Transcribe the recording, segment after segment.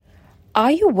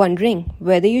Are you wondering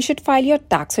whether you should file your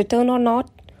tax return or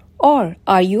not? Or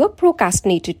are you a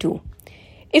procrastinator too?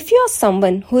 If you are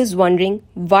someone who is wondering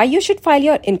why you should file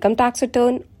your income tax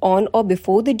return on or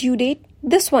before the due date,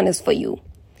 this one is for you.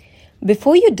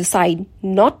 Before you decide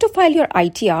not to file your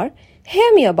ITR,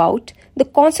 hear me about the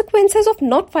consequences of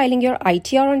not filing your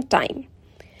ITR on time.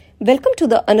 Welcome to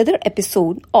the another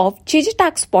episode of JJ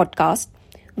Tax Podcast,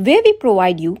 where we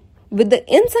provide you with the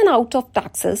ins and outs of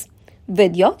taxes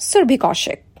with your Surbhi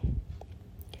Kaushik.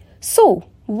 So,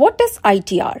 what is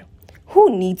ITR?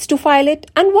 Who needs to file it,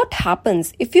 and what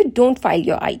happens if you don't file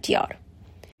your ITR?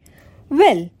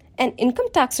 Well, an income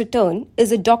tax return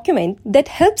is a document that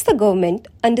helps the government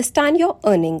understand your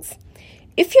earnings.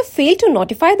 If you fail to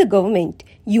notify the government,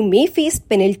 you may face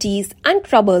penalties and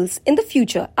troubles in the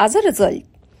future as a result.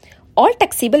 All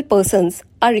taxable persons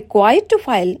are required to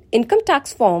file income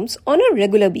tax forms on a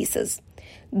regular basis.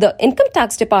 The Income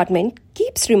Tax Department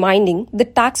keeps reminding the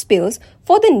taxpayers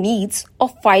for the needs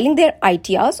of filing their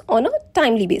ITRs on a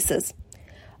timely basis.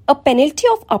 A penalty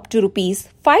of up to Rs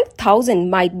 5,000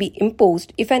 might be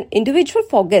imposed if an individual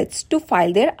forgets to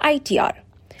file their ITR.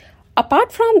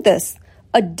 Apart from this,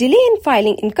 a delay in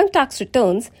filing income tax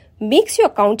returns makes you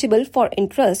accountable for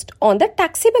interest on the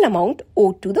taxable amount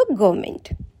owed to the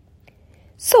government.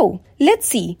 So, let's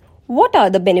see what are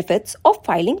the benefits of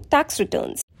filing tax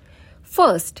returns.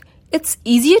 First, it's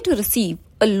easier to receive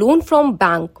a loan from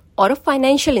bank or a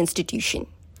financial institution.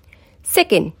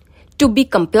 Second, to be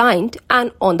compliant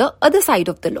and on the other side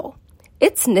of the law,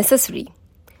 it's necessary.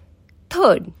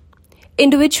 Third,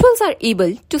 individuals are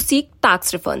able to seek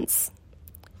tax refunds.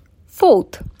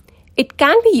 Fourth, it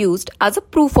can be used as a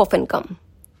proof of income.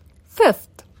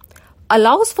 Fifth,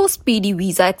 allows for speedy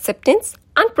visa acceptance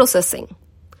and processing.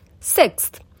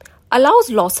 Sixth, allows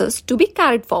losses to be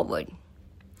carried forward.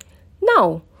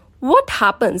 Now, what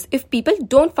happens if people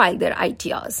don't file their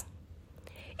ITRs?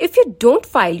 If you don't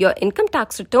file your income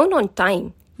tax return on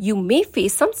time, you may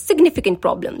face some significant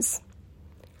problems.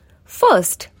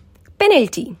 First,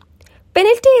 penalty.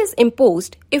 Penalty is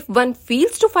imposed if one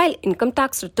fails to file income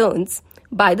tax returns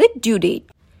by the due date.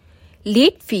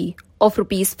 Late fee of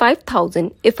Rs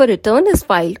 5,000 if a return is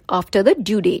filed after the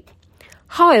due date.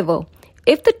 However,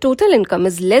 if the total income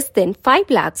is less than 5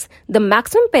 lakhs, the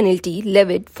maximum penalty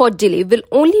levied for delay will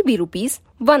only be Rs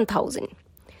 1,000.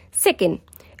 Second,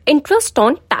 interest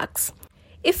on tax.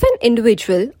 If an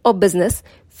individual or business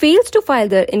fails to file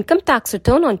their income tax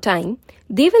return on time,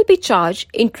 they will be charged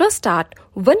interest at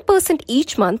 1%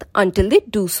 each month until they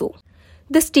do so.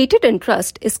 The stated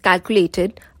interest is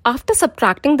calculated after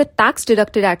subtracting the tax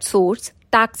deducted at source,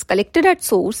 tax collected at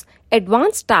source,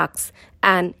 advance tax,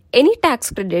 and any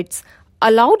tax credits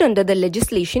allowed under the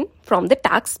legislation from the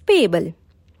tax payable.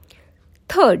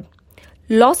 Third,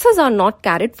 losses are not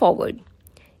carried forward.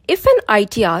 If an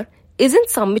ITR isn't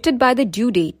submitted by the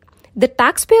due date, the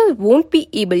taxpayer won't be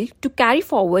able to carry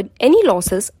forward any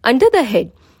losses under the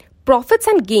head profits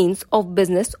and gains of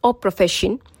business or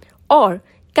profession or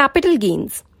capital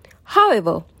gains.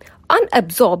 However,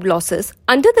 unabsorbed losses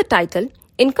under the title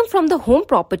income from the home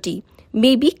property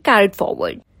may be carried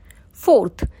forward.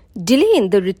 Fourth, delay in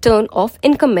the return of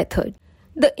income method.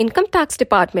 The Income Tax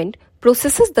Department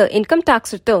processes the income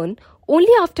tax return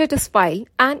only after it is filed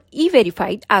and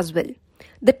e-verified as well.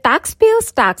 The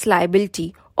taxpayer's tax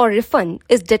liability or refund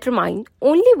is determined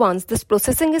only once this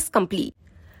processing is complete.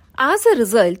 As a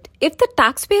result, if the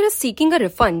taxpayer is seeking a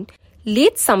refund,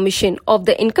 late submission of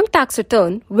the income tax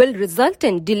return will result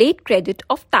in delayed credit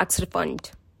of tax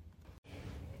refund.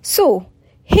 So,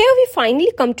 here we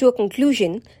finally come to a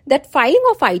conclusion that filing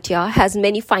of ITR has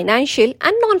many financial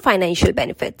and non-financial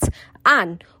benefits,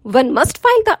 and one must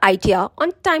file the ITR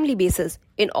on timely basis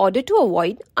in order to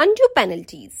avoid undue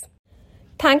penalties.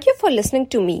 Thank you for listening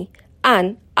to me,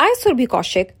 and I, Surbhi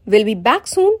Kaushik, will be back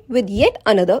soon with yet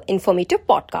another informative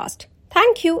podcast.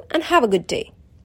 Thank you and have a good day.